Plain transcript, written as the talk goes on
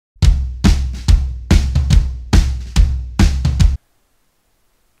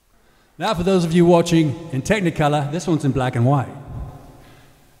Now for those of you watching in Technicolor, this one's in black and white.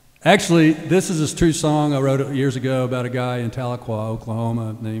 Actually, this is a true song I wrote years ago about a guy in Tahlequah,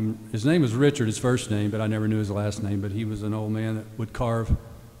 Oklahoma. His name was Richard, his first name, but I never knew his last name. But he was an old man that would carve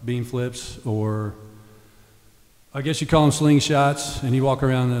bean flips, or I guess you call them slingshots, and he'd walk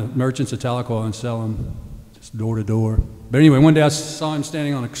around the merchants of Tahlequah and sell them just door to door. But anyway, one day I saw him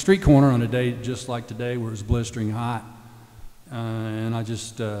standing on a street corner on a day just like today where it was blistering hot. And I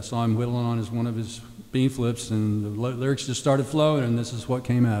just saw him whittling on one of his bean flips, and the lyrics just started flowing, and this is what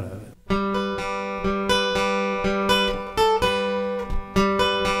came out of it.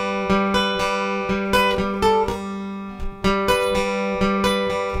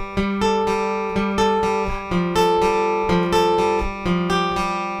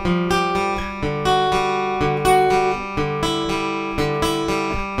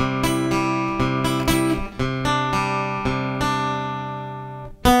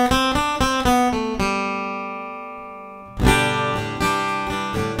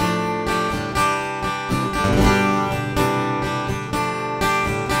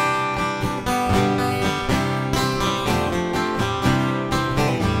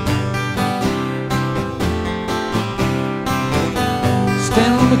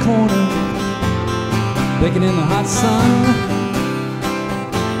 Standing on the corner, baking in the hot sun,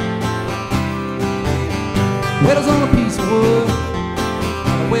 petals on a piece of wood,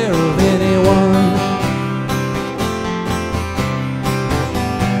 not aware of anyone.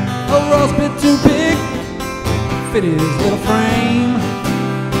 Overall's a bit too big, fit his little frame.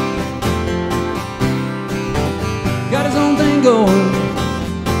 Got his own thing going,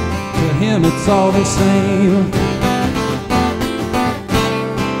 to him it's all the same.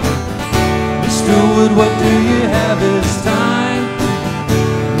 Mr. Wood, what do you have this time?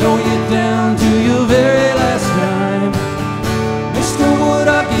 Know you're down to your very last dime. Mr. Wood,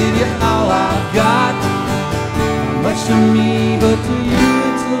 I'll give you all I've got. Not much to me, but to you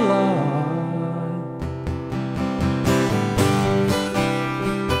it's a lot.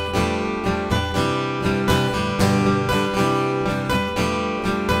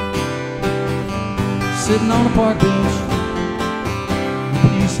 Sitting on a park bench, a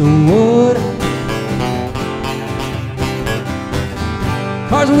piece of wood.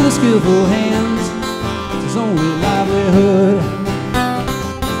 Cards with a skillful hands, it's his only livelihood.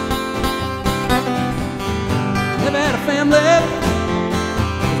 Never had a family,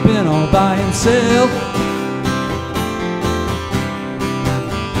 he's been all by himself.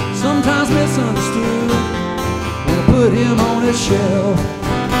 Sometimes misunderstood, wanna put him on his shelf.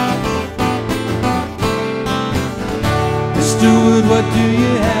 Mr. Wood, what do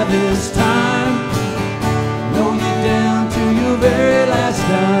you have this time? Know you're down to your very last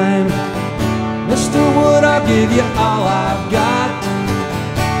dime. Mr. Wood, I'll give you all I've got.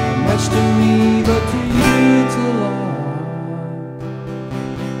 Not much to me, but to you it's a lot.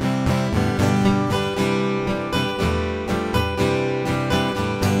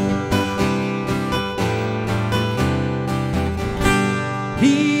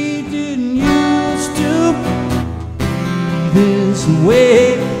 He didn't used to be this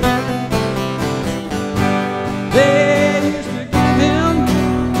way. They used to give him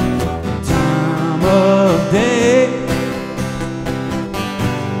time of day.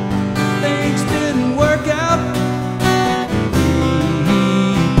 Things didn't work out he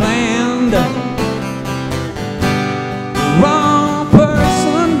planned. The wrong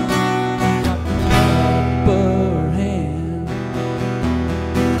person got the upper hand.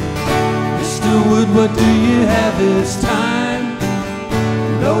 Mr. Wood, what do you have this time?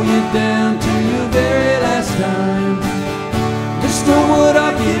 Know you're down to your very last dime. Mr. Wood,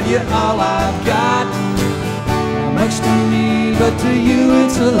 I'll give you all I've got. Not much to me, but to you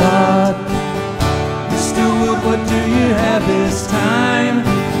it's a lot. Mr. Wood, what do you have this time?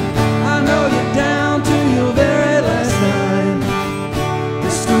 I know you're down to your very last dime.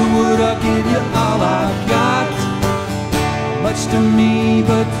 Mr. Wood, I'll give you all I've got. Not much to me,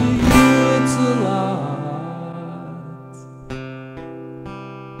 but to you